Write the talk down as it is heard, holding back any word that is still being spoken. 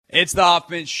It's the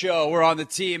Hoffman Show. We're on the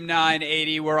Team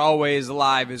 980. We're always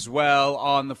live as well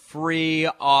on the free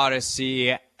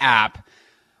Odyssey app.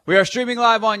 We are streaming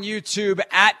live on YouTube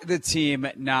at the Team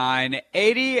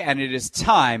 980, and it is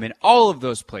time in all of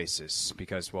those places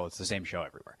because, well, it's the same show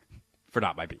everywhere for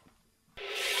Not My Beat.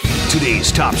 Today's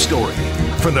top story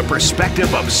from the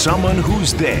perspective of someone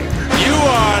who's there. You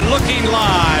are looking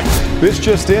live. This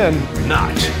just in.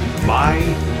 Not My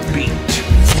Beat.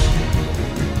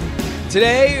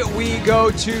 Today, we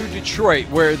go to Detroit,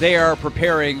 where they are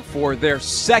preparing for their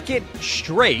second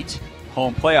straight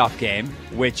home playoff game,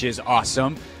 which is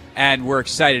awesome, and we're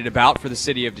excited about for the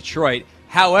city of Detroit.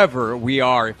 However, we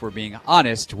are, if we're being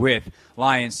honest, with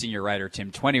Lions senior writer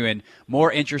Tim Twentyman, more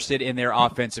interested in their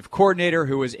offensive coordinator,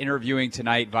 who was interviewing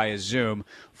tonight via Zoom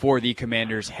for the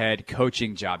Commanders' head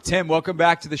coaching job. Tim, welcome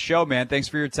back to the show, man. Thanks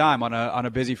for your time on a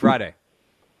busy Friday.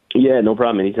 Yeah, no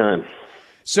problem. Anytime.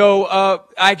 So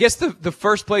I guess the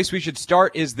first place we should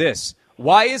start is this.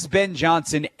 Why is Ben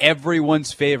Johnson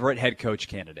everyone's favorite head coach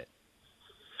candidate?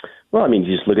 Well, I mean,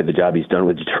 just look at the job he's done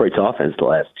with Detroit's offense the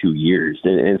last 2 years,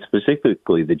 and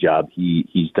specifically the job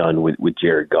he's done with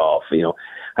Jared Goff. You know,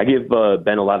 I give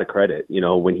Ben a lot of credit. You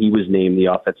know, when he was named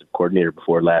the offensive coordinator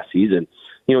before last season,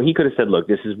 you know, he could have said, look,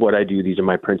 this is what I do. These are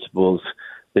my principles.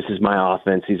 This is my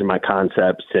offense. These are my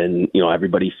concepts, and, you know,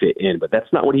 everybody fit in. But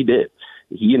that's not what he did.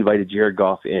 He invited Jared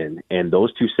Goff in, and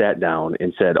those two sat down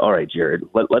and said, all right, Jared,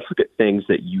 let's look at things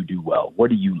that you do well. What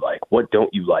do you like? What don't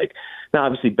you like? Now,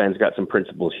 obviously, Ben's got some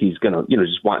principles. He's going to, you know,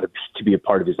 just want to be a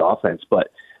part of his offense. But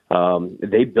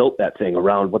they built that thing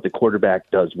around what the quarterback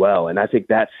does well. And I think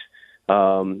that's,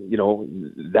 you know,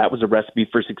 that was a recipe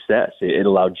for success. It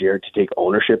allowed Jared to take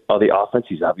ownership of the offense.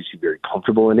 He's obviously very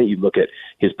comfortable in it. You look at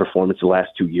his performance the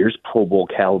last 2 years, Pro Bowl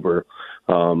caliber,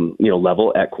 you know,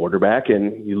 level at quarterback.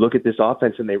 And you look at this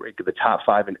offense and they rank the top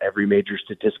 5 in every major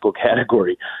statistical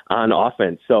category on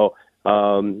offense. So,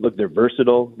 look, they're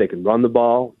versatile. They can run the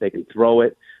ball. They can throw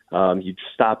it. You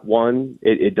stop one,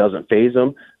 it doesn't faze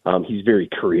him. He's very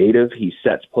creative. He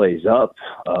sets plays up.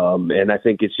 And I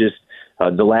think it's just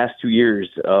the last 2 years,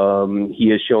 he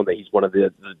has shown that he's one of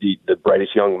the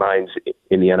brightest young minds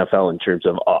in the NFL in terms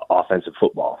of offensive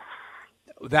football.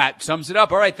 That sums it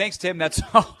up. All right, thanks, Tim. That's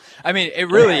all. I mean, it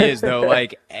really is, though.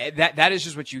 Like that is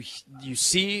just what you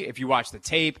see if you watch the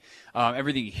tape.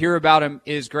 Everything you hear about him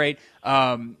is great.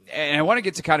 And I want to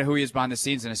get to kind of who he is behind the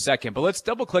scenes in a second, but let's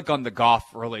double click on the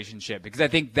Goff relationship, because I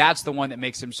think that's the one that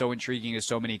makes him so intriguing to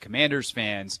so many Commanders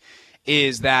fans.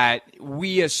 Is that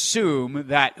we assume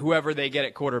that whoever they get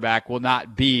at quarterback will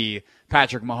not be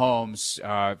Patrick Mahomes,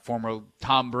 former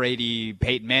Tom Brady,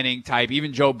 Peyton Manning type,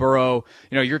 even Joe Burrow,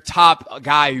 you know, your top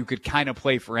guy who could kind of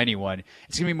play for anyone.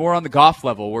 It's going to be more on the Goff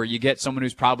level, where you get someone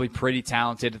who's probably pretty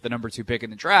talented at the number 2 pick in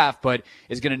the draft, but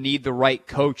is going to need the right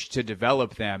coach to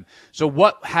develop them. So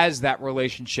what has that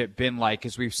relationship been like,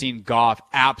 as we've seen Goff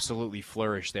absolutely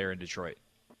flourish there in Detroit?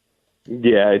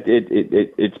 Yeah,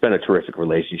 it's been a terrific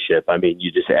relationship. I mean,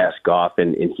 you just ask Goff,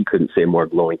 and he couldn't say more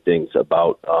glowing things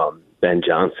about Ben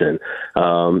Johnson.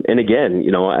 And again,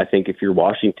 you know, I think if you're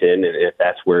Washington, and if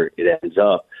that's where it ends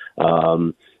up,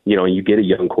 you know, you get a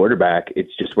young quarterback.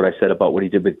 It's just what I said about what he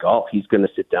did with Goff. He's going to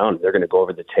sit down, they're going to go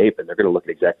over the tape, and they're going to look at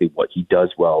exactly what he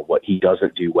does well, what he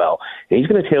doesn't do well. And he's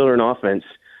going to tailor an offense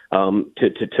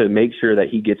to make sure that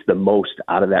he gets the most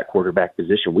out of that quarterback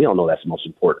position. We all know that's the most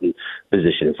important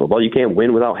position in football. You can't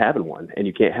win without having one, and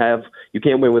you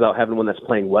can't win without having one that's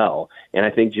playing well. And I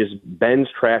think just Ben's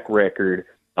track record,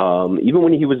 even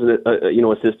when he was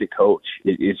a assistant coach,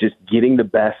 is just getting the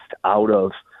best out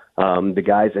of the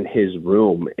guys in his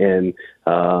room. And,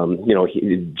 you know,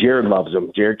 Jared loves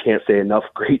him. Jared can't say enough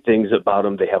great things about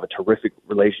him. They have a terrific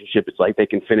relationship. It's like they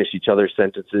can finish each other's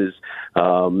sentences.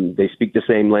 They speak the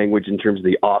same language in terms of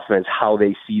the offense, how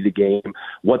they see the game,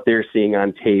 what they're seeing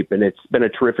on tape. And it's been a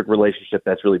terrific relationship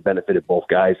that's really benefited both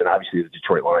guys and obviously the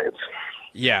Detroit Lions.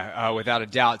 Yeah, without a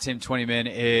doubt, Tim Twentyman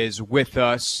is with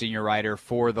us, senior writer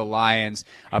for the Lions,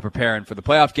 preparing for the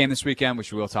playoff game this weekend,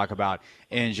 which we will talk about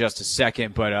in just a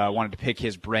second. But I wanted to pick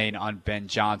his brain on Ben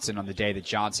Johnson on the day that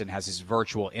Johnson has his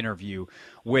virtual interview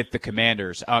with the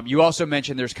Commanders. You also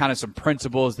mentioned there's kind of some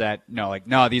principles that,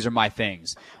 no, these are my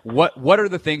things. What are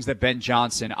the things that Ben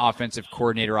Johnson, offensive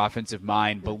coordinator, offensive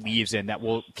mind, believes in that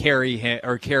will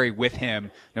carry with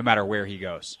him no matter where he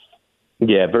goes?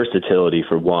 Yeah, versatility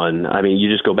for one. I mean, you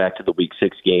just go back to the Week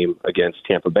 6 game against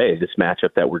Tampa Bay, this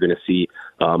matchup that we're going to see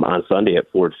on Sunday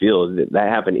at Ford Field. That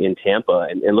happened in Tampa.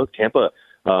 And look, Tampa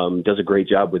does a great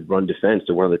job with run defense.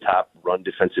 They're one of the top run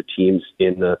defensive teams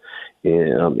in the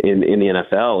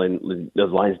NFL, and the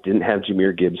Lions didn't have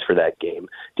Jahmyr Gibbs for that game.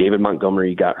 David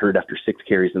Montgomery got hurt after 6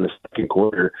 carries in the second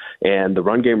quarter, and the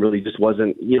run game really just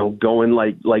wasn't, going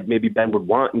like maybe Ben would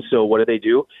want. And so what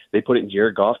do? They put it in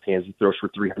Jared Goff's hands. He throws for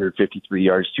 353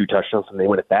 yards, 2 touchdowns, and they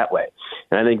went it that way.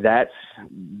 And I think that's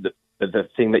the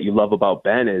thing that you love about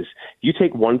Ben is you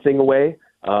take one thing away,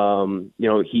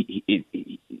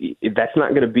 that's not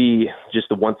going to be just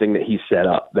the one thing that he's set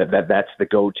up. That's the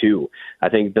go-to. I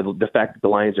think the fact that the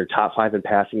Lions are top 5 in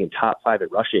passing and top 5 in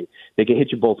rushing, they can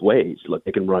hit you both ways. Look,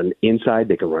 they can run inside,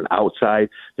 they can run outside.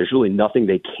 There's really nothing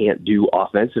they can't do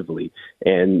offensively,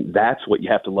 and that's what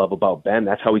you have to love about Ben.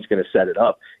 That's how he's going to set it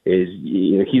up. Is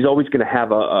he's always going to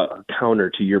have a counter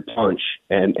to your punch,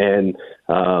 and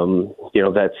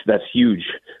that's huge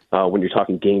when you're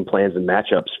talking game plans and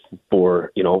matchups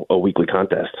for a weekly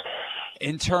contest.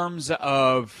 In terms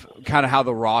of kind of how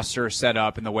the roster is set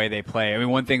up and the way they play, I mean,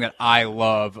 one thing that I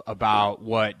love about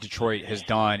what Detroit has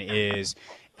done is,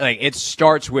 it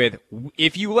starts with,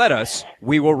 if you let us,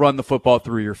 we will run the football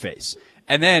through your face.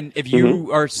 And then if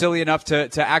you are silly enough to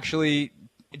actually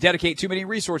dedicate too many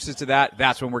resources to that,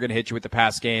 that's when we're going to hit you with the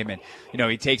pass game. And,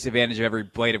 he takes advantage of every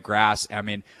blade of grass. I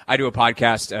mean, I do a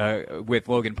podcast with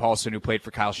Logan Paulson, who played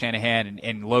for Kyle Shanahan,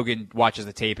 and Logan watches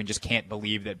the tape and just can't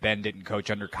believe that Ben didn't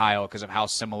coach under Kyle because of how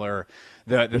similar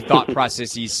the thought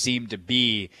processes seem to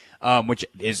be, which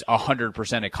is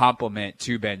 100% a compliment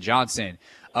to Ben Johnson.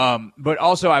 But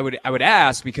also I would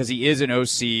ask, because he is an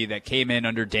OC that came in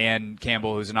under Dan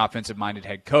Campbell, who's an offensive-minded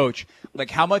head coach,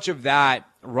 how much of that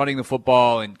running the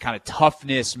football and kind of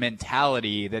toughness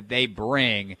mentality that they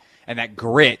bring, and that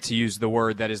grit, to use the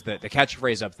word that is the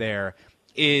catchphrase up there,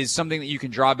 is something that you can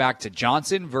draw back to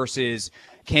Johnson versus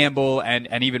Campbell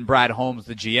and even Brad Holmes,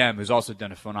 the GM, who's also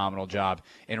done a phenomenal job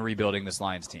in rebuilding this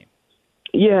Lions team?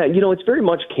 Yeah, it's very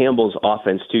much Campbell's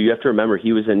offense, too. You have to remember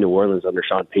he was in New Orleans under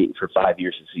Sean Payton for 5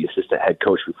 years as the assistant head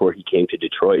coach before he came to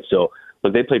Detroit. So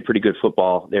they played pretty good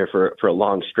football there for a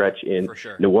long stretch in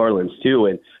New Orleans, too.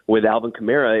 And with Alvin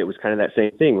Kamara, it was kind of that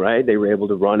same thing, right? They were able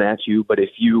to run at you, but if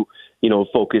you,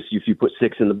 focus, if you put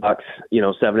 6 in the box,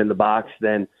 7 in the box,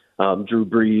 then Drew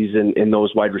Brees and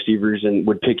those wide receivers and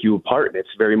would pick you apart. And it's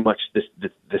very much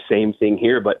the same thing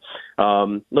here. But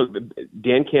look,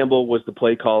 Dan Campbell was the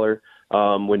play caller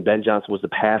when Ben Johnson was the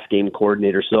pass game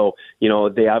coordinator. So,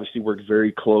 they obviously worked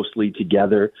very closely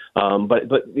together. But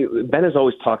Ben has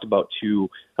always talked about, too,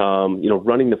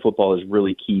 running the football is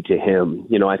really key to him.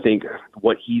 I think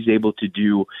what he's able to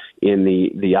do in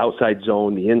the outside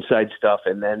zone, the inside stuff,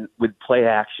 and then with play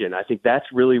action, I think that's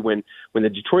really when the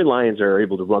Detroit Lions are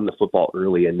able to run the football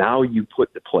early. And now you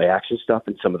put the play action stuff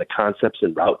and some of the concepts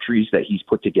and route trees that he's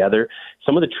put together,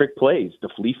 some of the trick plays, the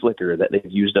flea flicker that they've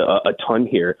used a ton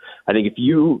here. I think if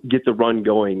you get the run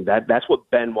going, that's what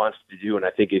Ben wants to do. And I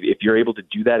think if you're able to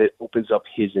do that, it opens up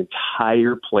his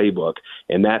entire playbook,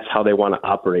 and that's how they want to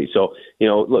operate. So,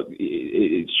 look,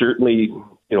 it certainly,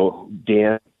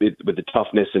 Dan, with the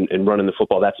toughness and running the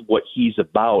football, that's what he's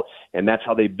about. And that's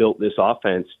how they built this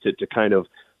offense to kind of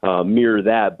mirror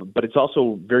that. But it's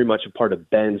also very much a part of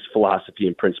Ben's philosophy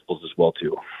and principles as well,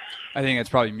 too. I think that's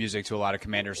probably music to a lot of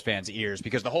Commanders fans' ears,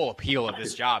 because the whole appeal of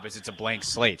this job is it's a blank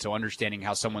slate. So understanding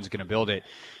how someone's going to build it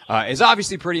is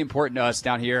obviously pretty important to us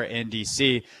down here in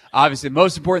D.C. Obviously, the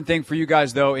most important thing for you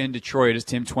guys, though, in Detroit is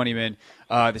Tim Twentyman,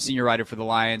 the senior writer for the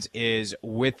Lions, is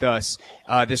with us.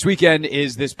 This weekend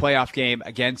is this playoff game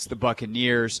against the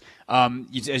Buccaneers.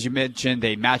 As you mentioned,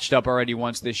 they matched up already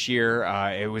once this year.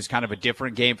 It was kind of a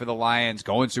different game for the Lions,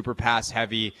 going super pass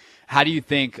heavy. How do you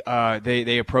think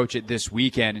they approach it this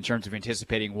weekend in terms of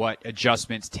anticipating what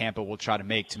adjustments Tampa will try to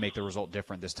make the result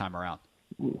different this time around?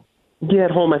 Yeah,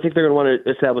 at home, I think they're going to want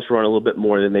to establish a run a little bit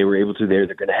more than they were able to there.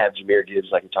 They're going to have Jahmyr Gibbs,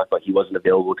 like we talked about. He wasn't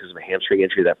available because of a hamstring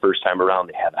injury that first time around.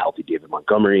 They have a healthy David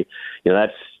Montgomery.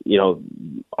 That's,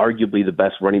 arguably the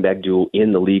best running back duo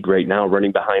in the league right now,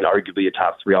 running behind arguably a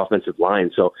top 3 offensive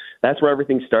line. So that's where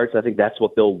everything starts. I think that's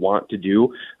what they'll want to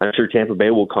do. I'm sure Tampa Bay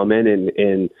will come in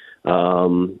and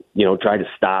try to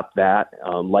stop that,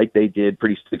 like they did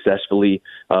pretty successfully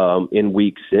in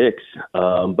week 6.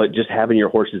 But just having your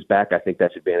horses back, I think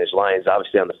that's advantage. Lions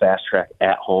obviously on the fast track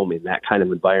at home in that kind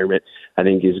of environment, I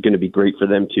think is going to be great for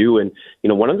them too. And,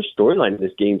 one other storyline in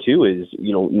this game too is,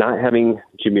 not having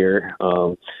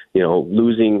Jahmyr,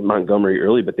 losing Montgomery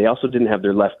early, but they also didn't have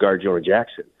their left guard, Jonah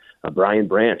Jackson. Brian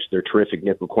Branch, their terrific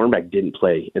nickel cornerback, didn't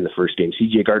play in the first game.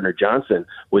 C.J. Gardner-Johnson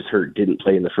was hurt, didn't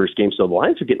play in the first game. So the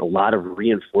Lions are getting a lot of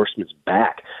reinforcements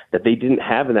back that they didn't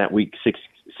have in that week 6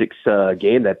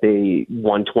 game that they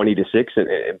won 20-6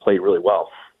 and played really well.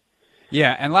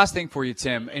 Yeah, and last thing for you,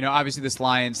 Tim. Obviously this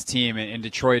Lions team in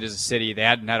Detroit as a city, they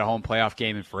hadn't had a home playoff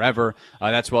game in forever.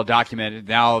 That's well documented.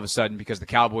 Now all of a sudden, because the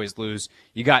Cowboys lose,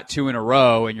 you got 2 in a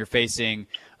row, and you're facing,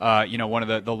 one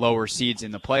of the lower seeds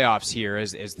in the playoffs here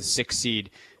as the 6th seed.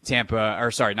 Tampa,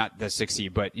 or sorry, not the 6th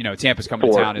seed, but Tampa's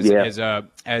coming to town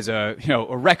as a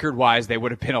record wise, they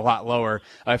would have been a lot lower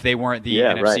if they weren't the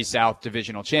NFC South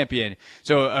divisional champion.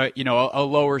 So a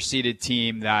lower seeded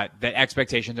team that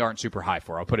expectations aren't super high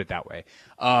for. I'll put it that way.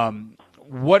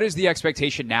 What is the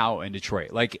expectation now in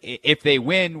Detroit? Like, if they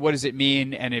win, what does it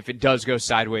mean? And if it does go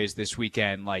sideways this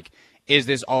weekend, like, is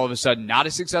this all of a sudden not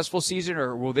a successful season,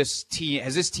 or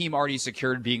has this team already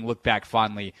secured being looked back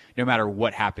fondly no matter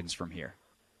what happens from here?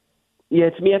 Yeah,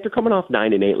 to me, after coming off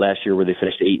 9-8 last year, where they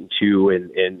finished 8-2,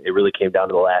 and it really came down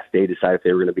to the last day to decide if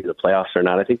they were going to be in the playoffs or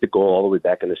not. I think the goal all the way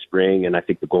back in the spring, and I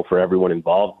think the goal for everyone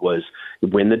involved, was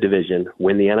win the division,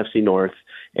 win the NFC North,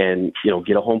 and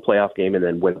get a home playoff game, and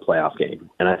then win a playoff game.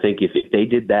 And I think if they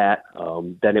did that,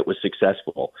 then it was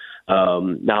successful.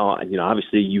 Now,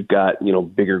 obviously you've got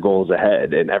bigger goals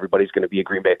ahead, and everybody's going to be a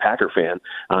Green Bay Packer fan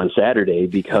on Saturday,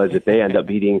 because if they end up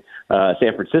beating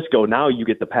San Francisco, now you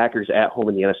get the Packers at home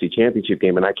in the NFC Championship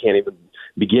game, and I can't even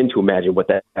begin to imagine what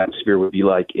that atmosphere would be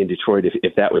like in Detroit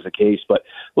if that was the case. But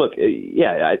look,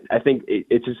 I think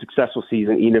it's a successful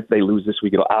season. Even if they lose this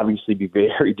week, it'll obviously be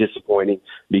very disappointing,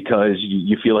 because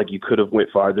you feel like you could have went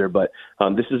farther. But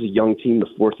this is a young team, the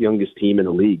 4th youngest team in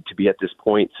the league to be at this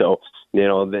point. So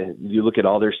you look at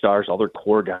all their stars, all their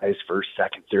core guys, first,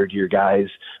 second, third year guys.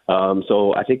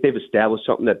 So I think they've established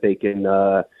something that they can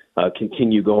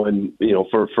continue going,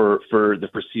 for the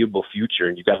foreseeable future.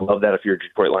 And you got to love that if you're a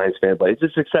Detroit Lions fan. But it's a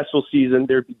successful season.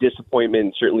 There'd be disappointment,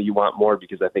 and certainly you want more,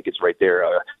 because I think it's right there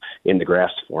in the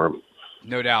grasp for them.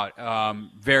 No doubt.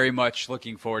 Very much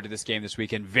looking forward to this game this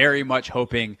weekend. Very much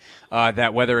hoping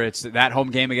that whether it's that home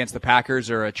game against the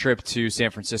Packers or a trip to San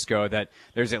Francisco, that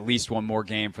there's at least one more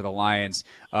game for the Lions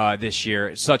this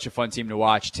year. Such a fun team to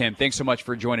watch. Tim, thanks so much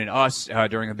for joining us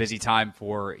during a busy time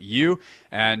for you,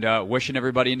 and wishing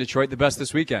everybody in Detroit the best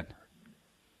this weekend.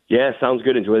 Yeah, sounds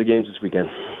good. Enjoy the games this weekend.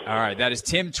 All right, that is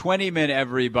Tim Twentyman,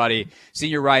 everybody,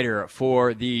 senior writer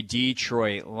for the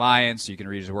Detroit Lions. So you can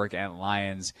read his work at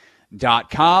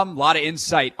Lions.com. A lot of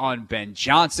insight on Ben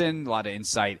Johnson, a lot of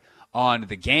insight on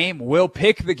the game. We'll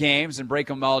pick the games and break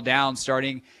them all down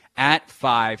starting at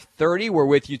 5:30. We're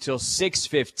with you till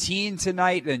 6:15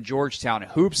 tonight. Then Georgetown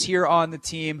Hoops here on the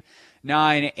Team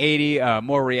 980.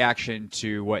 More reaction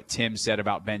to what Tim said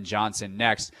about Ben Johnson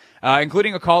next,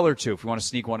 including a call or two if you want to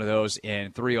sneak one of those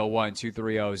in.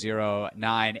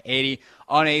 301-230-0980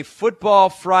 on a Football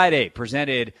Friday,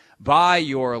 presented by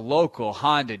your local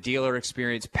Honda dealer.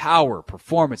 Experience power,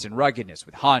 performance, and ruggedness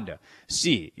with Honda.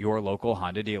 See your local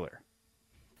Honda dealer.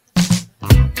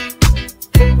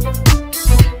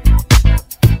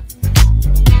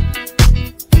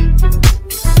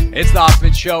 It's the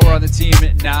Hoffman Show. We're on the Team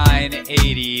at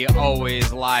 980,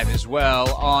 always live as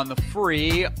well on the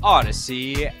free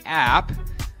Odyssey app.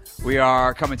 We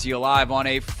are coming to you live on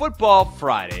a Football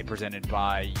Friday, presented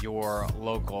by your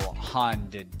local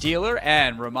Honda dealer,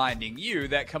 and reminding you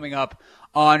that coming up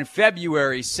on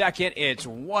February 2nd, it's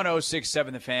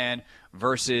 106.7 The Fan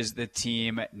versus the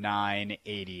Team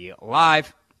 980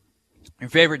 Live. Your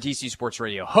favorite DC Sports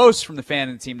Radio hosts from the Fan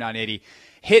and the Team 980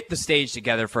 hit the stage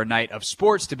together for a night of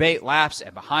sports, debate, laughs,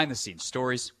 and behind-the-scenes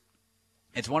stories.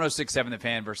 It's 106.7 The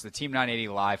Fan versus the Team 980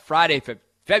 Live, Friday,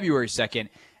 February 2nd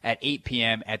at 8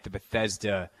 p.m. at the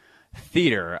Bethesda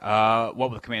Theater. What will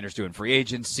the Commanders do in free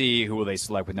agency? Who will they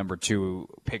select with number 2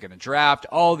 pick in the draft?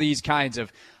 All these kinds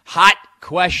of hot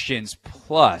questions,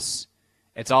 plus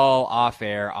it's all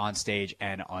off-air, on stage,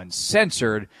 and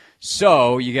uncensored,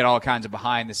 so you get all kinds of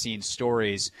behind-the-scenes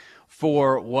stories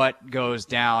for what goes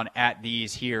down at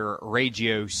these here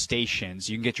radio stations.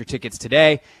 You can get your tickets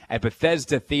today at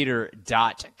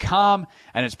BethesdaTheater.com,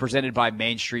 and it's presented by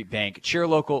Main Street Bank. Cheer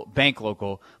local, bank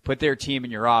local. Put their team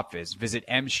in your office. Visit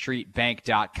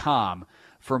mstreetbank.com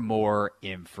for more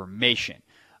information.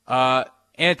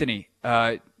 Anthony,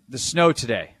 the snow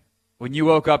today, when you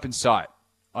woke up and saw it,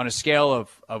 on a scale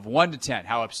of 1 to 10,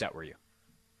 how upset were you?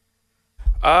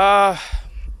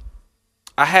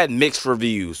 I had mixed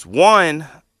reviews. One,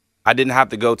 I didn't have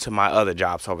to go to my other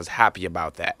job, so I was happy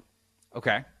about that.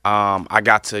 Okay. I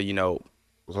got to,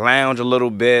 lounge a little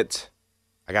bit.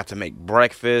 I got to make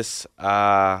breakfast,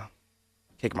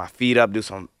 kick my feet up, do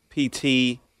some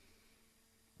PT.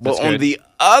 But on the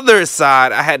other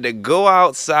side, I had to go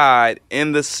outside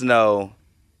in the snow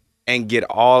and get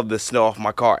all of the snow off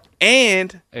my car.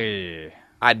 And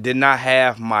I did not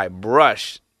have my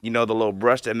brush. The little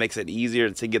brush that makes it easier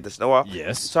to get the snow off.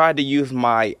 Yes. So I had to use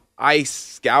my ice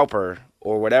scalper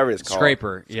or whatever it's called.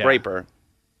 Scraper.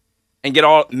 And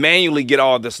manually get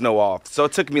all the snow off. So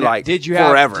it took me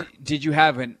forever. Did you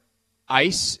have an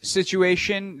ice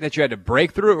situation that you had to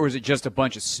break through, or was it just a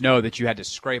bunch of snow that you had to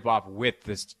scrape off with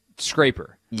this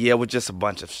scraper? Yeah, with just a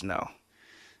bunch of snow.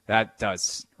 That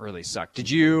does really suck.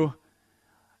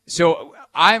 So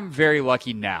I'm very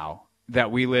lucky now that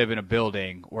we live in a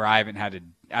building where I don't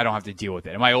have to deal with it.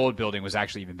 And my old building was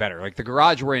actually even better. Like the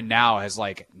garage we're in now has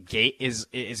like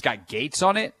it's got gates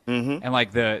on it, and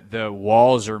like the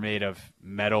walls are made of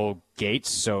metal gates,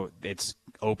 so it's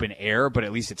open air, but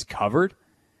at least it's covered.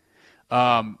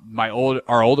 Our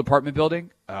old apartment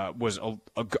building was a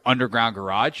underground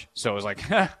garage, so it was like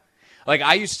like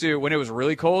I used to, when it was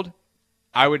really cold,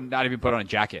 I would not even put on a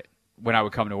jacket when I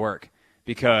would come to work,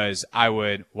 because I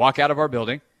would walk out of our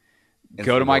building,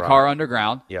 go to my car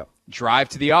underground, drive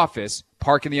to the office,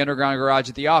 park in the underground garage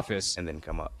at the office, and then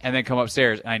come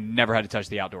upstairs, and I never had to touch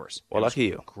the outdoors. Well, lucky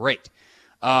you. Great.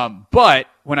 But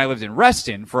when I lived in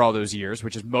Reston for all those years,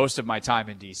 which is most of my time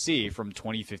in D.C. from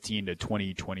 2015 to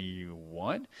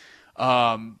 2021,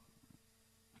 I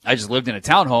just lived in a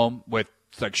townhome with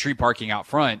like street parking out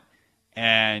front,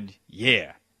 and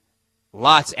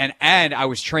lots. And I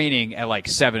was training at like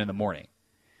 7 a.m.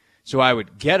 So I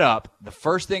would get up. The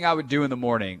first thing I would do in the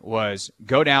morning was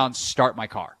go down, start my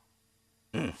car.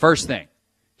 First thing,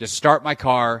 just start my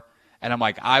car. And I'm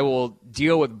like, I will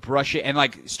deal with brush it and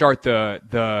like start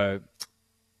the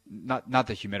not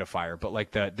the humidifier, but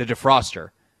like the defroster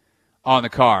on the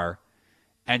car,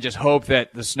 and just hope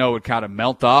that the snow would kind of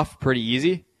melt off pretty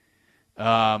easy.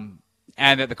 And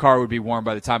that the car would be warm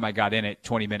by the time I got in it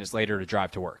 20 minutes later to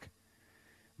drive to work.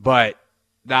 But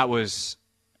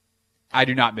I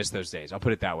do not miss those days. I'll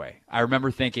put it that way. I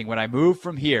remember thinking, when I move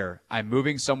from here, I'm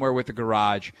moving somewhere with a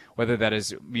garage, whether that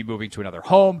is me moving to another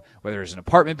home, whether it's an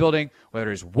apartment building,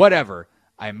 whether it's whatever.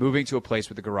 I'm moving to a place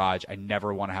with a garage. I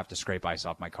never want to have to scrape ice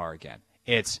off my car again.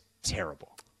 It's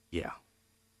terrible. Yeah.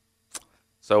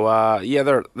 So,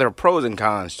 there are pros and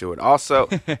cons to it. Also,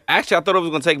 actually, I thought it was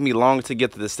going to take me longer to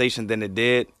get to the station than it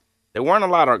did. There weren't a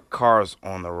lot of cars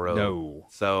on the road. No.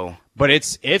 So, but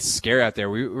it's scary out there.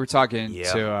 We were talking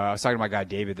to I was talking to my guy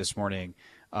David this morning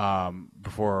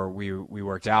before we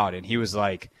worked out, and he was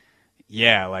like,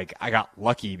 "Yeah, like I got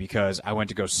lucky because I went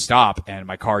to go stop and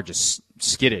my car just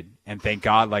skidded, and thank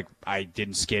God like I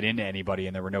didn't skid into anybody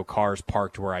and there were no cars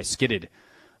parked where I skidded."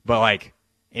 But like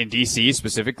in DC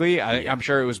specifically, I'm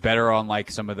sure it was better on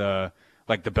like some of the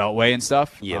like the Beltway and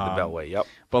stuff. Yeah, the Beltway. Yep.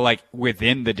 But like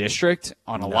within the district,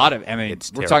 on a lot of,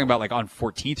 we're talking about like on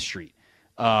 14th Street,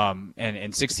 and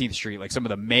 16th Street, like some of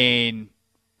the main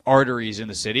arteries in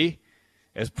the city.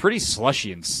 It was pretty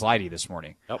slushy and slidey this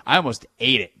morning. Yep. I almost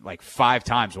ate it like 5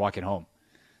 times walking home,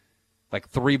 like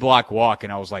 3-block walk,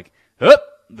 and I was like, up,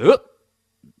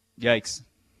 yikes!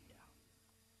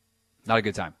 Not a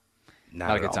good time.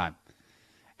 Not a good time.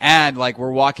 And like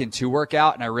we're walking to work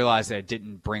out, and I realized that I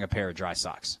didn't bring a pair of dry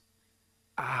socks.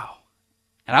 Ow.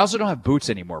 And I also don't have boots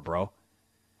anymore, bro.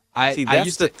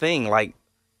 That's the thing. Like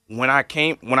when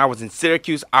I was in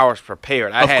Syracuse, I was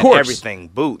prepared. I had everything: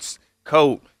 boots,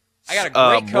 coat. I got a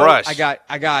great coat. Brush.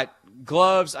 I got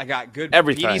gloves. I got good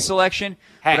everything. beanie selection.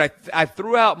 Hat. But I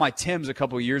threw out my Timbs a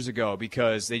couple years ago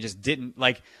because they just didn't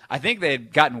like. I think they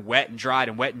had gotten wet and dried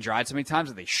so many times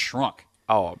that they shrunk.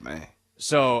 Oh man.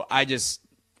 So I just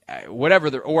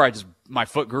my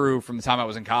foot grew from the time I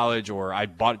was in college, or I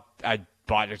bought a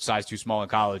size too small in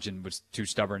college and was too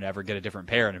stubborn to ever get a different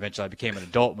pair. And eventually I became an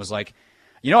adult and was like,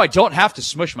 I don't have to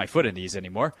smush my foot in these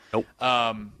anymore. Nope.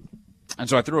 And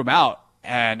so I threw them out,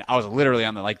 and I was literally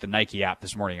on the Nike app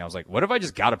this morning. I was like, what if I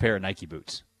just got a pair of Nike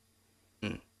boots?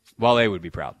 Well, they would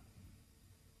be proud.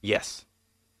 Yes.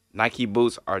 Nike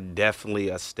boots are definitely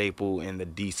a staple in the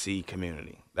DC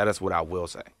community. That is what I will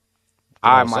say.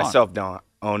 I myself don't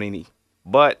own any,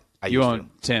 but I used to. You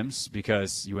own Tim's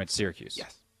because you went to Syracuse.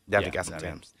 Yes. Definitely got some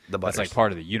Tim's. That's like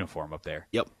part of the uniform up there.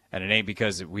 Yep. And it ain't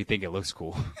because we think it looks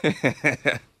cool.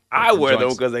 I wear them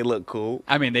because they look cool.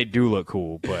 I mean, they do look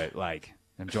cool, but like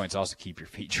them joints also keep your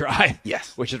feet dry.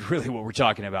 Yes. Which is really what we're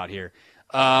talking about here.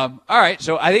 All right.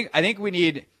 So I think we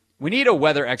need a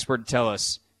weather expert to tell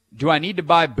us, do I need to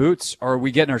buy boots, or are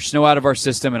we getting our snow out of our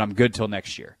system and I'm good till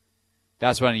next year?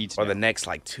 That's what I need to know. Or the next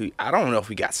 2. I don't know if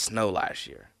we got snow last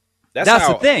year. That's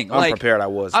the thing. Unprepared I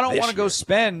was. I don't want to go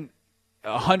spend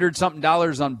 $100-something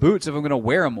on boots if I'm going to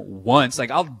wear them once. Like,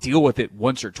 I'll deal with it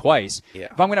once or twice. Yeah.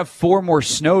 If I'm going to have 4 more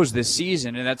snows this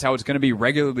season, and that's how it's going to be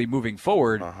regularly moving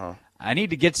forward, I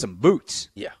need to get some boots.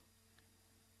 Yeah.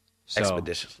 So,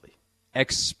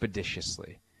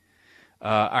 Expeditiously.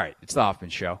 All right, it's the Hoffman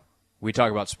Show. We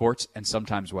talk about sports and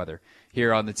sometimes weather.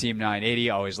 here on the Team 980,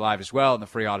 always live as well in the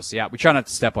free Odyssey app. We try not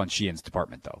to step on Sheehan's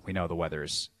department, though. We know the weather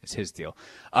is his deal.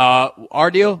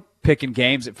 Our deal, picking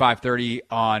games at 5:30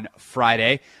 on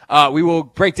Friday. We will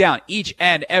break down each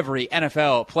and every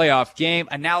NFL playoff game,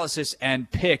 analysis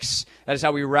and picks. That is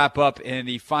how we wrap up in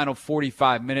the final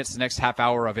 45 minutes, the next half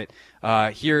hour of it,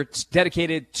 here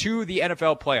dedicated to the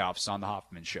NFL playoffs on the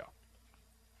Hoffman Show.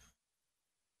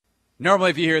 Normally,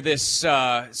 if you hear this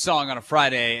song on a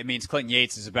Friday, it means Clinton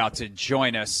Yates is about to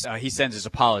join us. He sends his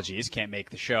apologies, can't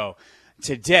make the show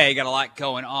today. Got a lot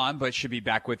going on, but should be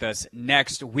back with us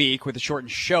next week with a shortened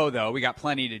show, though. We got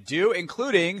plenty to do,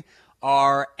 including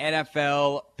our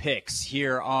NFL picks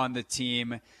here on the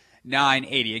Team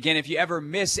 980. Again, if you ever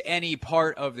miss any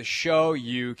part of the show,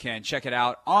 you can check it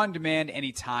out on demand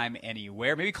anytime,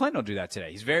 anywhere. Maybe Clinton will do that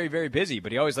today. He's very, very busy,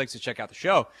 but he always likes to check out the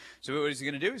show. So what he's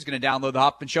going to do? He's going to download the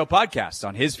Hoffman Show podcast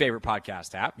on his favorite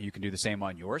podcast app. You can do the same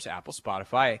on yours, Apple,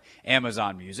 Spotify,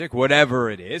 Amazon Music,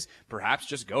 whatever it is. Perhaps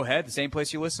just go ahead, the same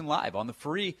place you listen live, on the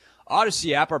free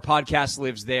Odyssey app. Our podcast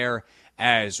lives there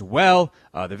as well.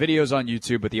 The video's on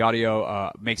YouTube, but the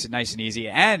audio makes it nice and easy.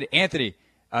 And Anthony,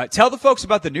 tell the folks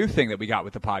about the new thing that we got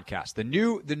with the podcast. The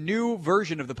new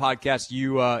version of the podcast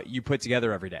you put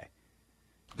together every day.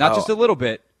 Not just a little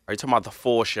bit. Are you talking about the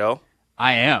full show?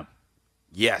 I am.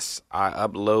 Yes, I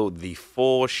upload the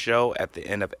full show at the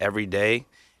end of every day.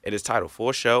 It is titled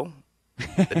Full Show,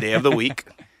 the day of the week,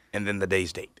 and then the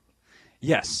day's date.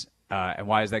 Yes. And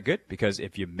why is that good? Because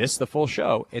if you miss the full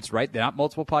show, it's right. They're not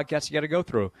multiple podcasts you got to go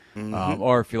through. Mm-hmm.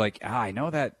 Or if you're like, I know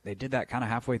that they did that kind of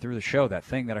halfway through the show, that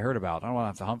thing that I heard about. I don't want to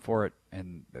have to hunt for it.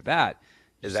 And that.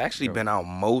 It's actually been our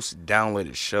most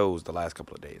downloaded shows the last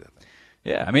couple of days, I think.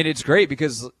 Yeah, I mean, it's great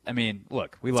because, I mean,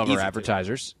 look, we love our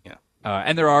advertisers. Yeah.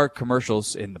 And there are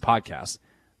commercials in the podcast.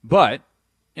 But,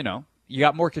 you know, you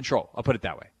got more control. I'll put it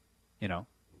that way. You know,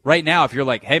 right now, if you're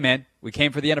like, hey, man, we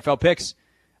came for the NFL picks.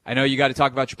 I know you got to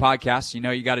talk about your podcast. You know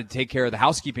you got to take care of the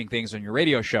housekeeping things on your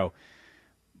radio show.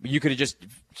 You could have just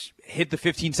hit the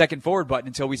 15-second forward button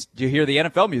until you hear the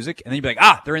NFL music, and then you'd be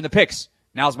like, they're in the picks.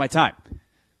 Now's my time.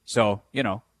 So, you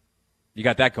know, you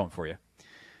got that going for you,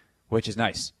 which is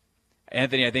nice.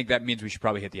 Anthony, I think that means we should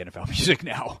probably hit the NFL music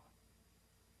now.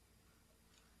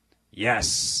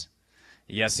 Yes.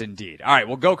 Yes, indeed. All right,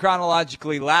 we'll go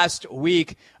chronologically. Last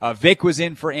week, Vic was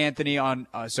in for Anthony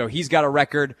so he's got a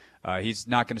record. He's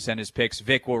not going to send his picks.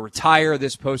 Vic will retire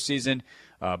this postseason,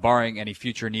 barring any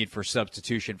future need for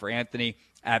substitution for Anthony.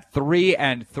 At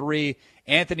 3-3,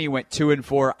 Anthony went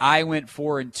 2-4. I went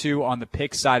 4-2 on the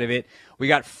pick side of it. We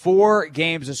got 4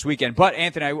 games this weekend. But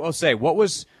Anthony, I will say, what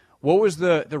was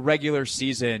the regular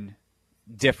season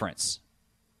difference?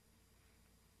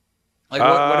 Like,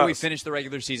 what do we finish the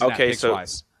regular season at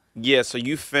picks-wise? Yeah, so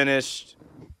you finished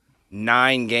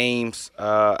 9 games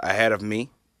ahead of me.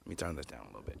 Let me turn this down a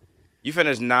little bit. You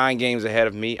finished 9 games ahead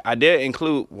of me. I did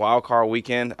include Wild Card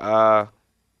Weekend.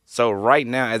 So right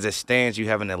now, as it stands, you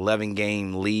have an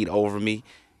 11-game lead over me.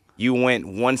 You went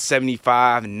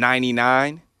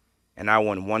 175-99, and I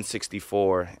won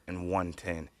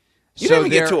 164-110. You didn't even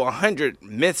get to 100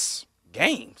 missed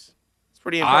games. It's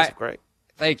pretty impressive, Greg.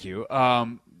 Thank you.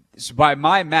 So by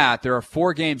my math, there are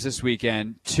 4 games this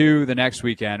weekend, 2 the next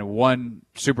weekend, 1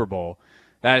 Super Bowl.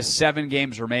 That is 7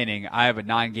 games remaining. I have a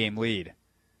 9-game lead.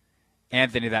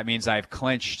 Anthony, that means I've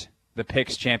clinched the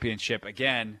Picks Championship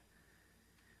again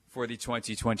for the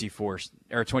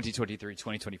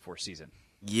 2023-2024 season.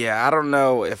 Yeah, I don't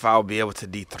know if I'll be able to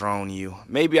dethrone you.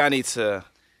 Maybe I need to.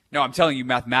 No, I'm telling you,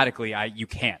 mathematically, you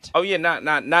can't. Oh yeah,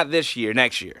 not this year.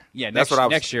 Next year. Yeah,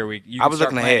 next year you I was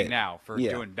start looking planning ahead now for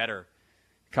doing better,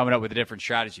 coming up with a different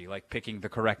strategy, like picking the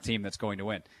correct team that's going to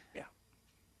win.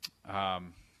 Yeah.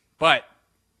 But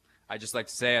I just like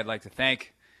to say I'd like to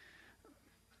thank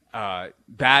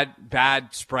bad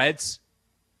spreads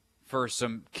for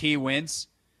some key wins.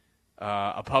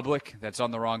 A public that's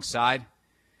on the wrong side.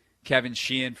 Kevin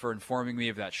Sheehan for informing me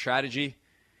of that strategy.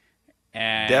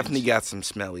 And definitely got some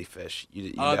smelly fish.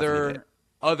 You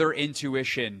other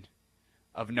intuition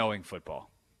of knowing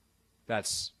football.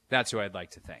 That's who I'd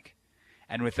like to thank.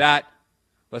 And with that,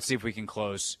 let's see if we can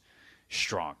close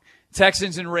strong.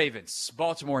 Texans and Ravens.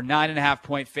 Baltimore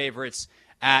 9.5-point favorites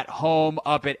at home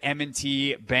up at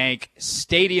M&T Bank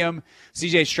Stadium.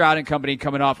 C.J. Stroud and company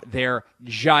coming off their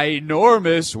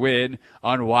ginormous win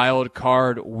on Wild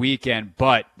Card Weekend.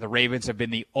 But the Ravens have been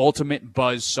the ultimate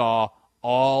buzzsaw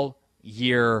all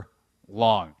year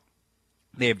long.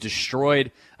 They have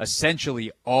destroyed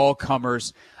essentially all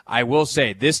comers. I will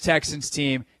say this Texans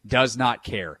team does not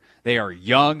care. They are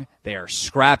young. They are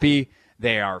scrappy.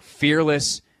 They are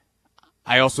fearless.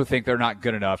 I also think they're not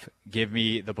good enough. Give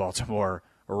me the Baltimore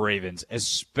Ravens,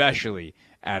 especially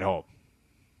at home.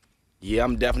 Yeah,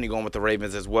 I'm definitely going with the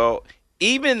Ravens as well.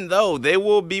 Even though they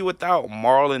will be without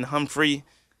Marlon Humphrey,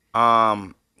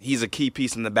 he's a key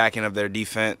piece in the back end of their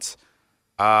defense.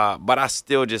 But I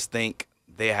still just think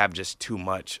they have just too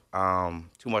much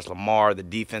Lamar. The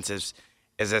defense is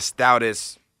as stout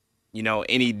as,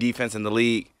 any defense in the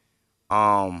league.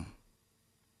 I'm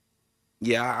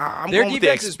Their going with the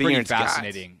defense is pretty experienced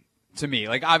fascinating to me.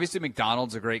 Like, obviously,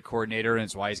 McDonald's a great coordinator, and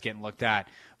it's why he's getting looked at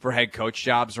for head coach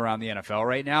jobs around the NFL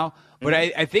right now. But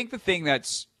I think the thing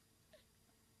that's,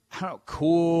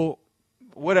 cool,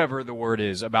 whatever the word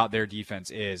is about their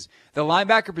defense is the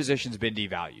linebacker position's been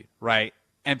devalued, right?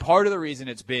 And part of the reason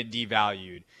it's been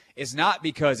devalued is not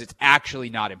because it's actually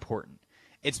not important.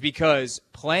 It's because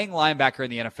playing linebacker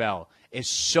in the NFL is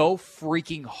so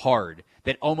freaking hard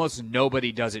that almost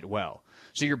nobody does it well.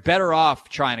 So you're better off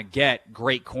trying to get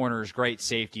great corners, great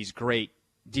safeties, great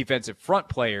defensive front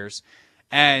players,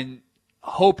 and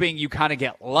hoping you kind of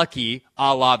get lucky,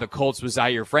 a la the Colts with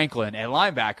Zaire Franklin at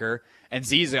linebacker, and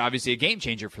Z's obviously a game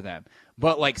changer for them.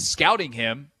 But, scouting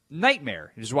him,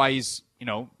 nightmare. Which is why he's,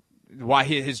 why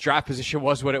his draft position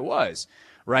was what it was,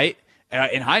 right?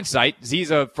 In hindsight,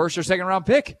 Z's a first or second round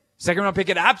pick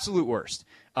at absolute worst.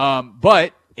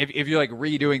 But if you're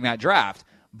redoing that draft,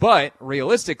 but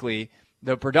realistically,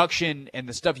 the production and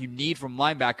the stuff you need from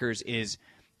linebackers is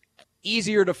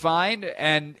easier to find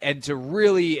and to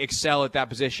really excel at that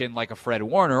position like a Fred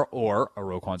Warner or a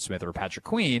Roquan Smith or a Patrick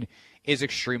Queen is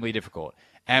extremely difficult.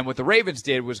 And what the Ravens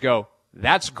did was go,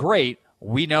 that's great.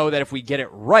 We know that if we get it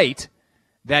right,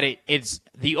 that it's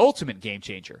the ultimate game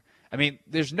changer. I mean,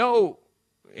 it's no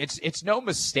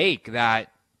mistake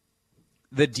that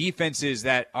the defenses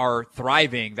that are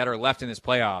thriving, that are left in this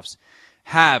playoffs,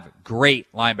 have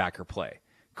great linebacker play.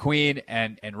 Queen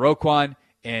and Roquan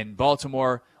in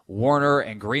Baltimore, Warner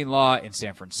and Greenlaw in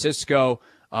San Francisco.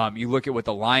 You look at what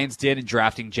the Lions did in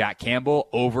drafting Jack Campbell,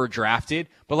 overdrafted,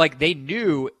 but they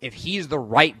knew if he's the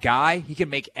right guy, he can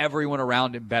make everyone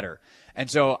around him better. And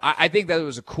so I think that it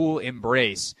was a cool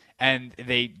embrace, and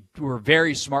they were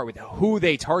very smart with who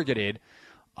they targeted,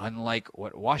 unlike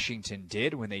what Washington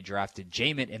did when they drafted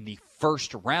Jamin in the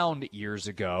first round years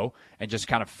ago and just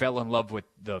kind of fell in love with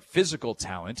the physical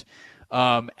talent.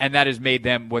 And that has made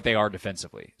them what they are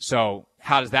defensively. So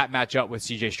how does that match up with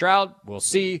C.J. Stroud? We'll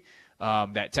see.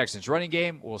 That Texans running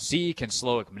game, we'll see. Can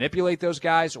Slowick manipulate those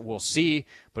guys? We'll see.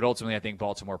 But ultimately, I think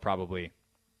Baltimore probably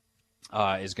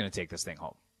is going to take this thing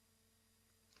home.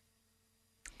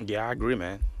 Yeah, I agree,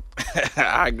 man.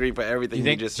 I agree for everything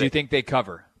you just said. Do you think they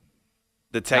cover?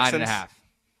 The Texans?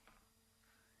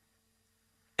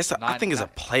 9.5. I think it's a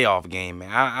playoff game, man.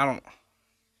 I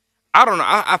don't know.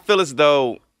 I feel as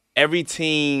though every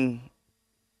team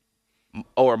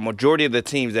or majority of the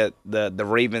teams that the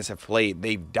Ravens have played,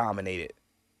 they've dominated.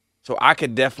 So I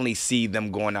could definitely see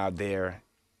them going out there.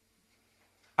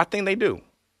 I think they do.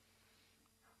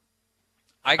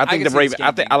 I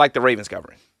like the Ravens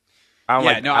covering.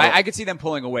 I could see them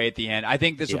pulling away at the end. I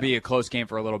think this will be a close game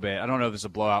for a little bit. I don't know if this is a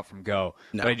blowout from go,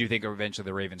 but I do think eventually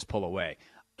the Ravens pull away.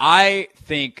 I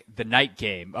think the night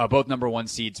game, both number one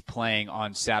seeds playing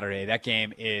on Saturday, that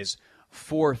game is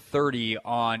 4:30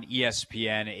 on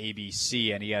ESPN,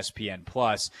 ABC, and ESPN+.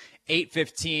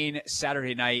 8:15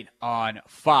 Saturday night on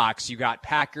Fox. You got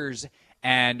Packers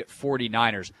and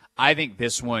 49ers. I think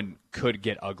this one could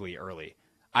get ugly early.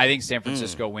 I think San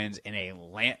Francisco wins in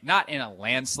not in a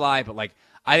landslide, but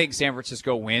I think San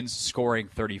Francisco wins scoring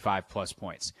 35-plus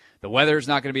points. The weather is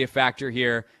not going to be a factor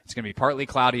here. It's going to be partly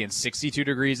cloudy and 62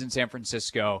 degrees in San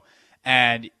Francisco.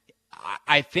 And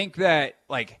I think that,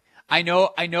 I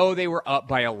know they were up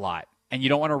by a lot. And you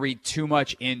don't want to read too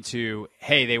much into,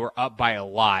 hey, they were up by a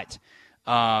lot,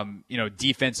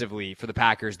 defensively for the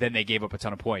Packers. Then they gave up a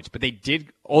ton of points. But they did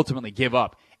ultimately give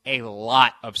up a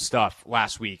lot of stuff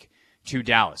last week to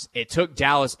Dallas. It took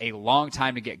Dallas a long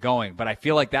time to get going, but I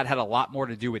feel like that had a lot more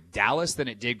to do with Dallas than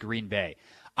it did Green Bay.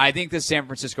 I think the San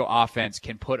Francisco offense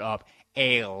can put up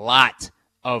a lot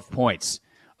of points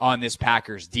on this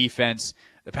Packers defense.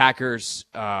 The Packers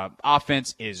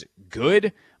offense is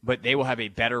good, but they will have a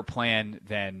better plan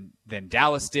than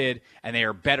Dallas did, and they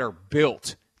are better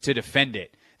built to defend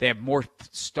it. They have more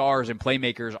stars and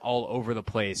playmakers all over the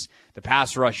place. The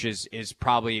pass rush is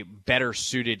probably better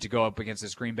suited to go up against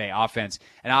this Green Bay offense.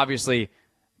 And obviously,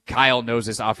 Kyle knows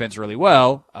this offense really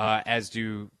well, as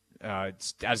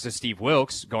does Steve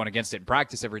Wilkes, going against it in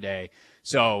practice every day.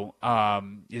 So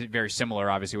it's very similar,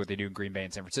 obviously, what they do in Green Bay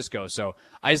and San Francisco. So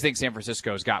I just think San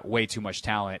Francisco's got way too much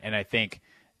talent, and I think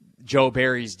Joe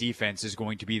Barry's defense is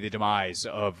going to be the demise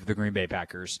of the Green Bay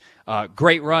Packers.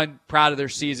 Great run, proud of their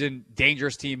season,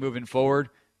 dangerous team moving forward.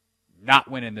 Not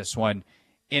winning this one,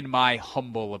 in my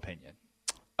humble opinion.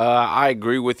 I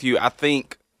agree with you. I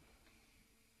think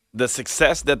the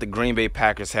success that the Green Bay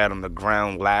Packers had on the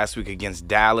ground last week against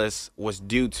Dallas was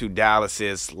due to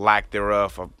Dallas's lack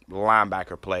thereof of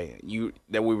linebacker play.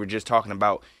 That we were just talking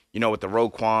about, with the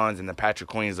Roquans and the Patrick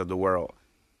Queens of the world.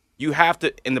 You have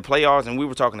to, in the playoffs, and we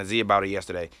were talking to Z about it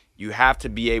yesterday, you have to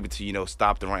be able to,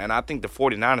 stop the run. And I think the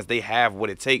 49ers, they have what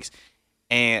it takes.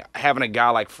 And having a guy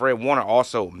like Fred Warner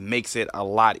also makes it a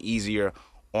lot easier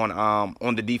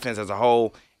on the defense as a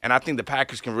whole. And I think the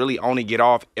Packers can really only get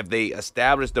off if they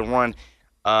establish the run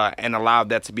and allow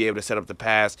that to be able to set up the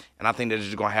pass. And I think they're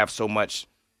just going to have so much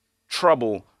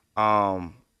trouble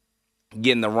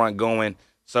getting the run going.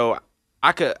 So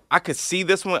I could see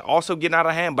this one also getting out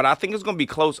of hand, but I think it's going to be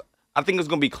close. I think it's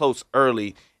going to be close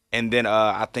early, and then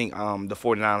I think the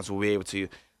 49ers will be able to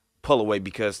pull away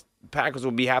because the Packers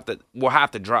will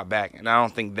have to drop back, and I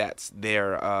don't think that's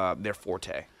their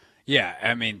forte. Yeah,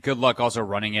 I mean, good luck also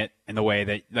running it in the way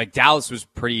that, like, Dallas was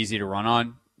pretty easy to run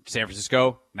on. San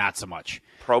Francisco, not so much.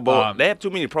 Pro Bowl. They have too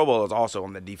many Pro Bowlers also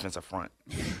on the defensive front.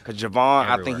 Because Javon,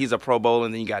 I think he's a Pro Bowler,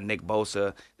 and then you got Nick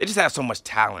Bosa. They just have so much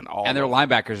talent. And their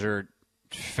linebackers are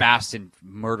fast and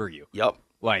murder you. Yep.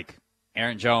 Like,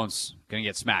 Aaron Jones going to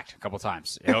get smacked a couple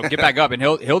times. He'll get back up, and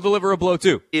he'll deliver a blow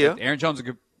too. Yeah. Aaron Jones is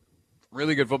a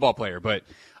really good football player, but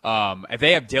if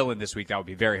they have Dylan this week, that would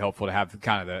be very helpful to have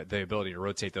kind of the ability to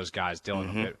rotate those guys. Dylan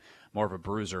a bit more of a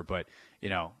bruiser, but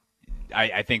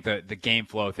I think the game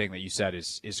flow thing that you said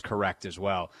is correct as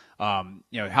well. How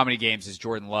many games has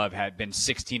Jordan Love had been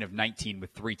 16 of 19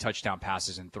 with 3 touchdown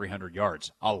passes and 300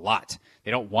 yards? A lot.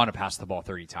 They don't want to pass the ball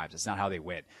 30 times. It's not how they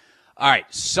win. All right,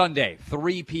 Sunday,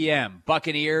 3 p.m.,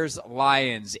 Buccaneers,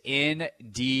 Lions in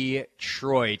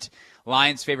Detroit.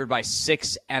 Lions favored by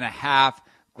 6.5. A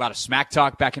lot of smack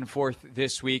talk back and forth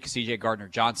this week. C.J.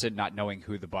 Gardner-Johnson not knowing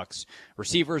who the Bucs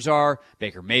receivers are.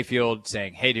 Baker Mayfield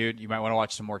saying, hey, dude, you might want to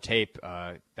watch some more tape.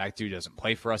 That dude doesn't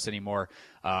play for us anymore.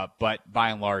 But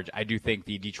by and large, I do think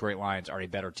the Detroit Lions are a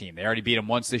better team. They already beat them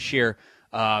once this year.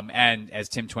 And as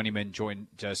Tim Twentyman joined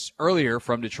us earlier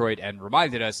from Detroit and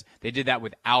reminded us, they did that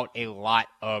without a lot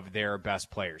of their best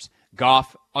players.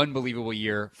 Goff, unbelievable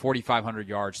year, 4,500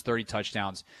 yards, 30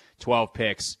 touchdowns, 12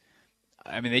 picks.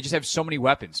 I mean, they just have so many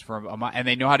weapons and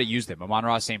they know how to use them.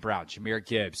 Amon-Ra St. Brown, Jahmyr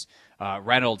Gibbs,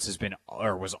 Reynolds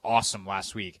was awesome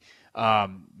last week.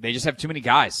 They just have too many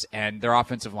guys, and their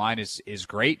offensive line is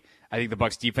great. I think the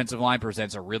Bucs defensive line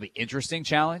presents a really interesting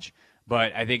challenge,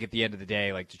 but I think at the end of the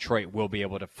day, like, Detroit will be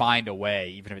able to find a way,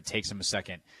 even if it takes them a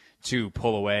second, to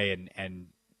pull away and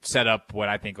set up what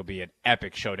I think will be an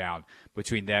epic showdown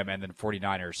between them and the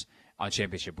 49ers on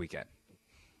championship weekend.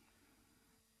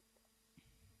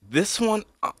 This one,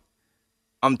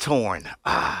 I'm torn.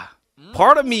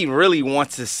 Part of me really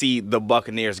wants to see the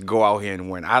Buccaneers go out here and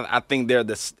win. I think they're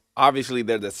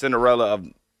the Cinderella of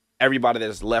everybody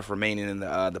that's left remaining in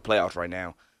the playoffs right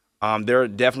now. They're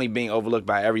definitely being overlooked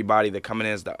by everybody. They're coming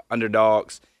in as the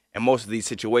underdogs in most of these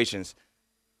situations.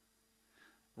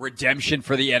 Redemption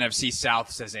for the NFC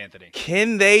South, says Anthony.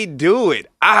 Can they do it?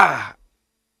 I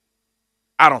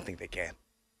don't think they can.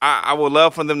 I would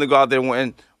love for them to go out there and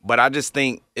win, but I just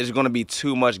think it's going to be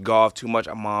too much Goff, too much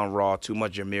Amon-Ra, too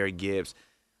much Jahmyr Gibbs.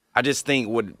 I just think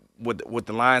what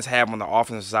the Lions have on the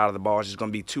offensive side of the ball is just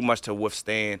going to be too much to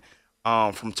withstand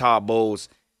from Todd Bowles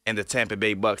and the Tampa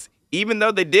Bay Bucs. Even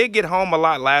though they did get home a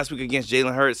lot last week against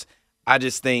Jalen Hurts, I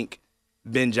just think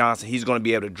Ben Johnson, he's going to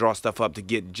be able to draw stuff up to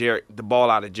get the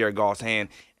ball out of Jared Goff's hand,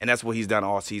 and that's what he's done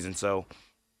all season. So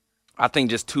I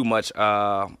think just too much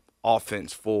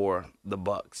offense for the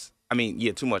Bucs. I mean,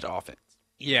 too much offense.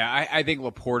 Yeah, I think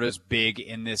Laporta's big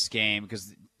in this game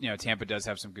because, Tampa does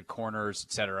have some good corners,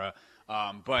 et cetera.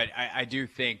 But I do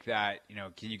think that,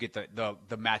 can you get the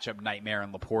matchup nightmare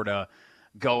in Laporta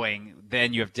going,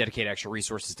 then you have to dedicate extra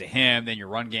resources to him, then your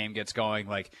run game gets going,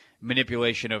 like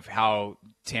manipulation of how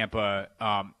Tampa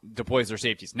deploys their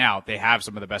safeties. Now, they have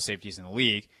some of the best safeties in the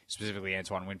league, specifically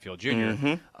Antoine Winfield Jr.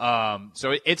 Mm-hmm.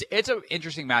 So it's an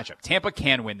interesting matchup. Tampa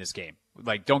can win this game.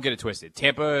 Like, don't get it twisted.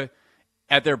 Tampa,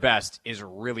 at their best, is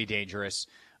really dangerous.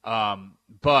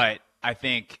 But I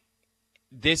think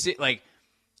this is, like,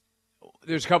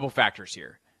 there's a couple factors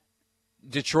here.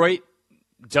 Detroit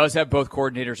does have both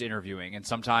coordinators interviewing, and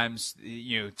sometimes,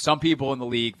 some people in the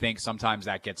league think sometimes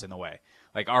that gets in the way.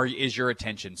 Like, is your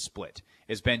attention split?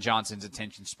 Is Ben Johnson's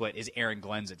attention split? Is Aaron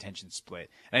Glenn's attention split?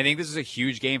 And I think this is a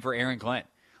huge game for Aaron Glenn.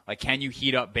 Like, can you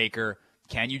heat up Baker?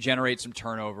 Can you generate some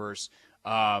turnovers?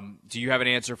 Do you have an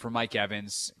answer for Mike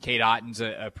Evans? Kate Otten's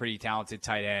a pretty talented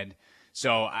tight end.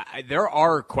 So there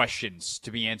are questions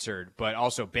to be answered, but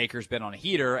also Baker's been on a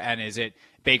heater, and is it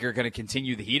Baker going to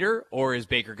continue the heater, or is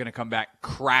Baker going to come back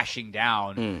crashing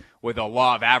down with a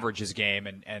law of averages game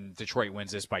and Detroit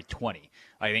wins this by 20?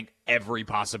 I think every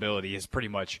possibility is pretty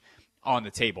much on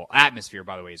the table. Atmosphere,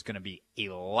 by the way, is going to be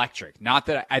electric. Not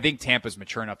that I think Tampa's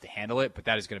mature enough to handle it, but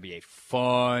that is going to be a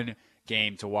fun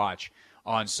game to watch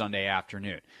on Sunday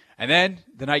afternoon. And then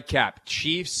the nightcap,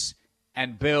 Chiefs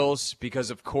and Bills,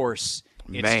 because, of course,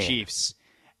 it's Chiefs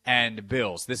and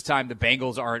Bills. This time the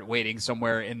Bengals aren't waiting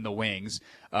somewhere in the wings,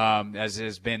 as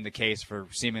has been the case for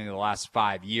seemingly the last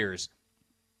 5 years.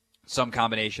 Some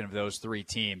combination of those three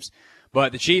teams.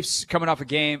 But the Chiefs coming off a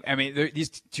game, I mean,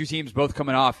 these two teams both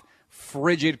coming off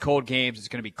frigid cold games. It's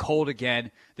going to be cold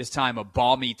again, this time a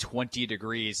balmy 20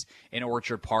 degrees in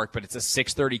Orchard Park, but it's a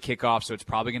 6:30 kickoff, so it's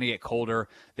probably going to get colder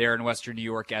there in Western New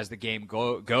York as the game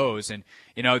goes. And,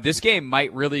 you know, this game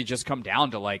might really just come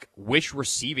down to, like, which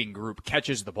receiving group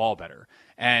catches the ball better.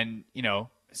 And, you know,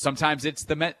 sometimes it's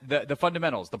the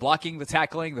fundamentals, the blocking, the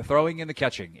tackling, the throwing, and the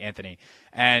catching, Anthony.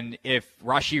 And if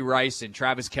Rashee Rice and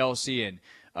Travis Kelce and,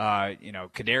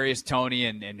 Kadarius Toney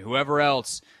and whoever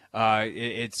else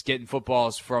it's getting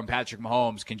footballs from Patrick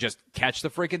Mahomes can just catch the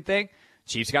freaking thing,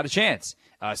 Chiefs got a chance.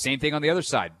 Same thing on the other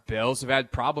side. Bills have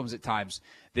had problems at times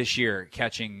this year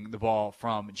catching the ball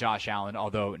from Josh Allen,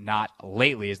 although not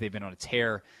lately as they've been on a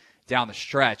tear down the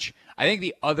stretch. I think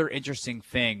the other interesting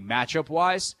thing,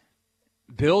 matchup-wise,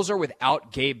 Bills are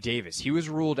without Gabe Davis. He was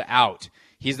ruled out.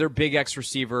 He's their big X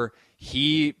receiver.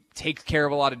 He takes care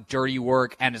of a lot of dirty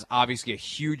work and is obviously a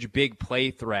huge, big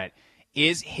play threat.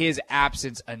 Is his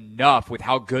absence enough with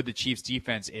how good the Chiefs'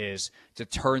 defense is to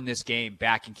turn this game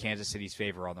back in Kansas City's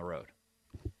favor on the road?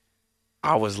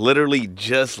 I was literally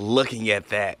just looking at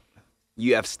that.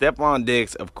 You have Stephon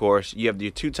Diggs, of course. You have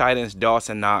your two tight ends,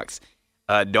 Dawson Knox,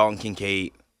 Dalton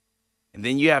Kincaid. And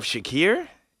then you have Shakir?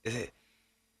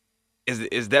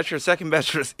 Is that your second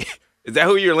best receiver? Is that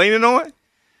who you're leaning on?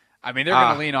 I mean, they're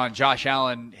going to lean on Josh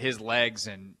Allen, his legs,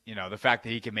 and, you know, the fact that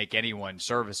he can make anyone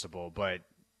serviceable. But,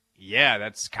 yeah,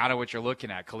 that's kind of what you're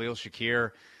looking at. Khalil Shakir,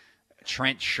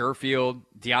 Trent Sherfield,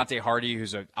 Deontay Hardy,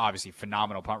 who's a obviously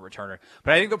phenomenal punt returner.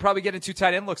 But I think they'll probably get into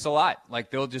tight end looks a lot.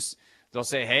 Like, they'll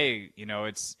say, hey, you know,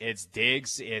 it's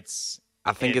Diggs,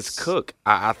 I think it's Cook.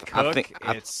 I think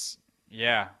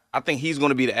he's going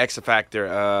to be the X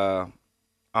factor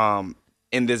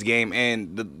in this game.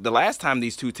 And the last time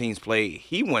these two teams played,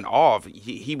 he went off.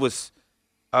 He was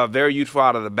very useful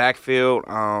out of the backfield.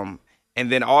 And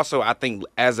then also, I think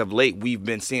as of late, we've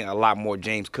been seeing a lot more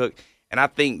James Cook. And I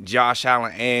think Josh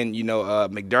Allen and,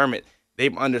 McDermott,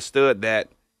 they've understood that,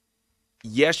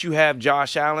 yes, you have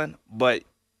Josh Allen, but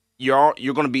you're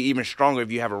going to be even stronger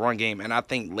if you have a run game. And I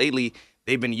think lately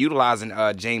they've been utilizing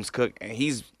James Cook, and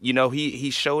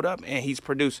he showed up and he's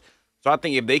produced. So I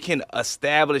think if they can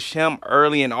establish him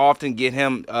early and often, get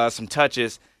him some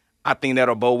touches, I think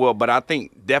that'll bode well. But I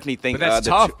definitely think but that's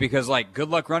tough because, like, good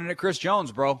luck running at Chris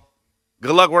Jones, bro.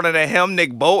 Good luck running at him,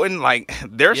 Nick Bolton. Like,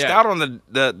 they're stout on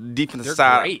the defensive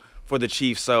side great for the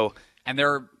Chiefs. So and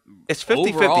they're it's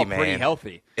 50-50, man. Pretty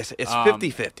healthy. It's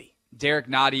 50-50. Derek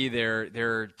Nottie,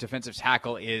 their defensive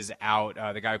tackle, is out.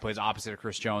 The guy who plays opposite of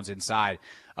Chris Jones inside.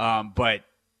 But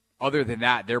other than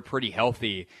that, they're pretty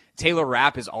healthy. Taylor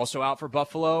Rapp is also out for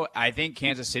Buffalo. I think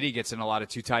Kansas City gets in a lot of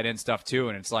two tight end stuff too,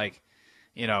 and it's like,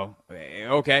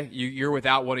 okay, you're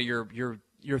without one of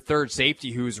your third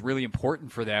safety who's really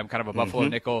important for them, kind of a Buffalo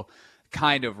nickel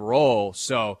kind of role.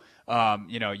 So,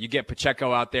 you get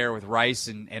Pacheco out there with Rice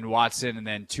and Watson, and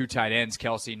then two tight ends,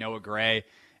 Kelce, Noah Gray,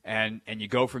 and you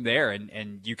go from there,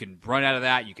 and you can run out of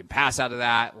that, you can pass out of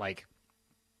that. Like,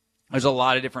 there's a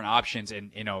lot of different options,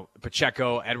 and,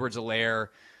 Pacheco, Edwards-Helaire,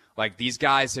 like, these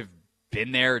guys have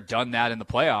been there, done that in the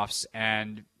playoffs,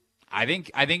 and I think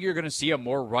you're going to see a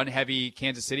more run-heavy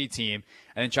Kansas City team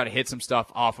and then try to hit some stuff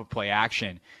off of play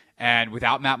action. And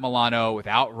without Matt Milano,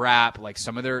 without Rapp, like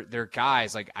some of their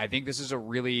guys, like I think this is a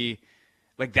really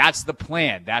 – like that's the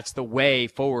plan. That's the way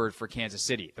forward for Kansas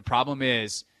City. The problem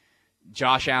is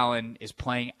Josh Allen is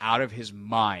playing out of his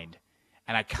mind,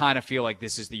 and I kind of feel like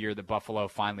this is the year that Buffalo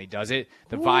finally does it.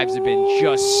 The vibes have been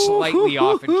just slightly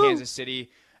off in Kansas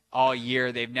City all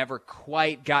year. They've never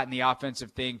quite gotten the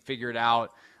offensive thing figured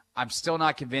out. I'm still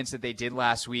not convinced that they did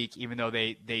last week, even though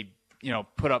they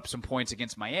put up some points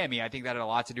against Miami. I think that had a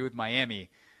lot to do with Miami.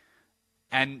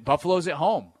 And Buffalo's at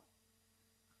home.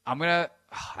 I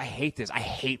hate this. I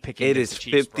hate picking against the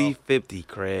Chiefs, bro. It is 50-50,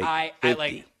 Craig. I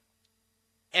like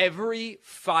every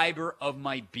fiber of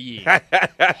my being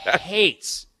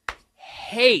hates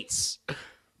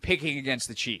picking against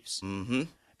the Chiefs. Mm-hmm.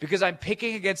 Because I'm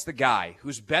picking against the guy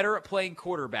who's better at playing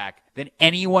quarterback than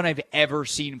anyone I've ever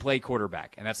seen play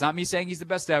quarterback. And that's not me saying he's the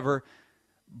best ever,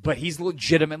 but he's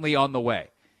legitimately on the way.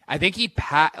 I think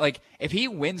if he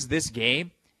wins this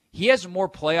game, he has more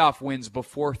playoff wins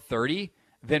before 30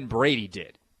 than Brady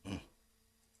did.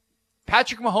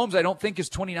 Patrick Mahomes, I don't think, is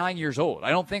 29 years old.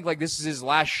 I don't think this is his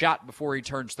last shot before he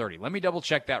turns 30. Let me double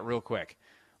check that real quick.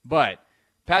 But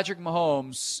Patrick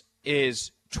Mahomes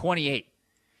is 28.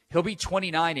 He'll be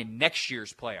 29 in next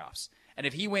year's playoffs. And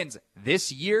if he wins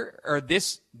this year or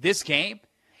this game,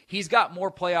 he's got more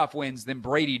playoff wins than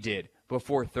Brady did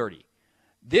before 30.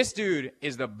 This dude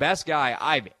is the best guy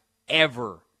I've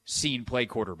ever seen play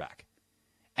quarterback.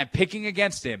 And picking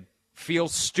against him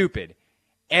feels stupid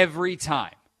every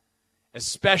time,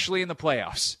 especially in the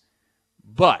playoffs.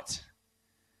 But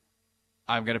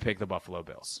I'm going to pick the Buffalo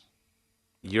Bills.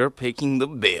 You're picking the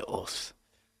Bills.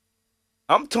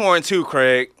 I'm torn too,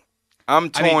 Craig. I'm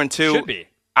torn too. Should be.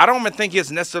 I don't even think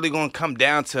it's necessarily going to come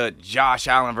down to Josh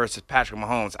Allen versus Patrick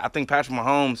Mahomes. I think Patrick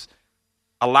Mahomes,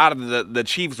 a lot of the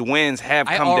Chiefs' wins have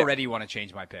come down. I already want to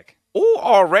change my pick. Oh,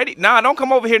 already? Nah, don't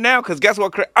come over here now, because guess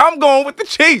what, Craig? I'm going with the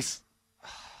Chiefs.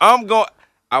 I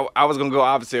was going to go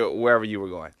opposite wherever you were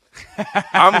going.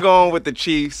 I'm going with the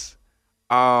Chiefs.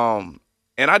 And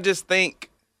I just think,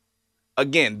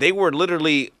 again, they were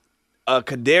literally a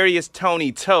Kadarius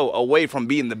Toney toe away from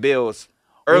beating the Bills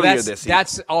earlier this season.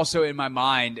 That's also in my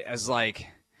mind as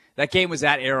that game was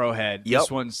at Arrowhead. Yep.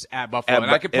 This one's at Buffalo.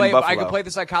 And I could play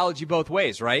the psychology both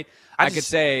ways, right? I could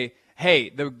say, hey,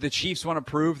 the Chiefs want to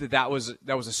prove that was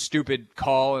a stupid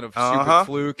call and a stupid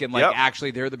fluke, and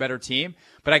actually they're the better team.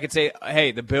 But I could say,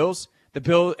 hey, the Bills.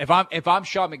 If I'm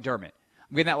Sean McDermott,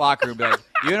 I'm getting that locker room, be like,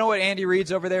 you know what Andy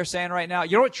Reid's over there saying right now?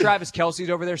 You know what Travis Kelce's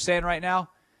over there saying right now?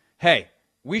 Hey,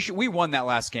 we won that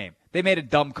last game. They made a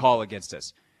dumb call against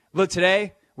us. Look,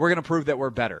 today we're going to prove that we're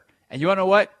better. And you want to know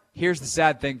what? Here's the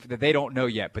sad thing that they don't know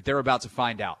yet, but they're about to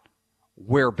find out.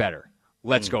 We're better.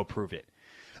 Let's go prove it.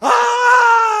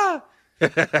 Ah!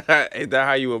 Ain't that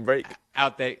how you will break?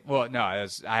 Out there. Well, no, I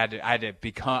had to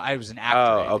become. I was an actor.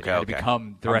 Oh, okay. I had to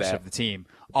become the rest of the team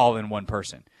all in one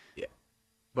person. Yeah.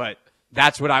 But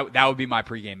that's that would be my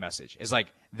pregame message. Is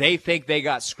they think they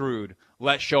got screwed.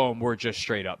 Let's show them we're just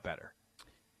straight up better.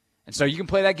 And so you can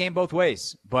play that game both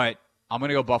ways, but I'm going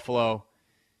to go Buffalo,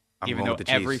 even though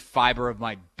every fiber of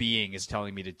my being is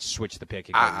telling me to switch the pick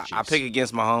and go the Chiefs. I picked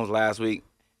against Mahomes last week,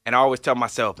 and I always tell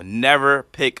myself, never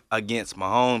pick against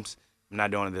Mahomes. I'm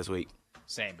not doing it this week.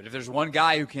 Same, but if there's one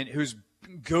guy who's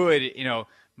good,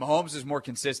 Mahomes is more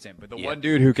consistent, but the one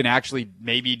dude who can actually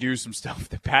maybe do some stuff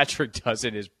that Patrick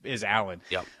doesn't is Allen.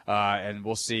 Yep. And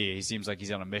we'll see. He seems like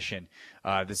he's on a mission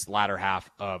this latter half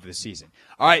of the season.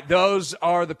 All right, those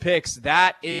are the picks.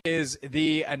 That is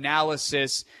the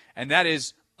analysis, and that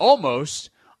is almost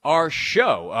our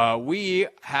show. We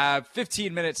have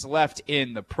 15 minutes left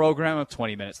in the program,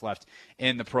 20 minutes left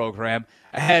in the program,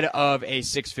 ahead of a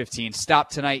 6:15 stop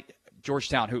tonight.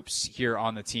 Georgetown Hoops here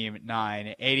on the Team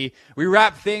 980. We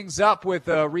wrap things up with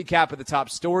a recap of the top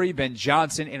story. Ben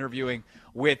Johnson interviewing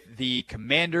with the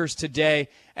Commanders today,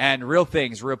 and real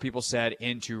things, real people said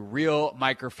into real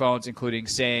microphones, including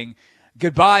saying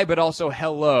goodbye but also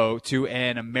hello to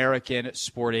an American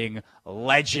sporting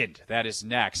legend. That is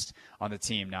next on the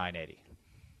Team 980.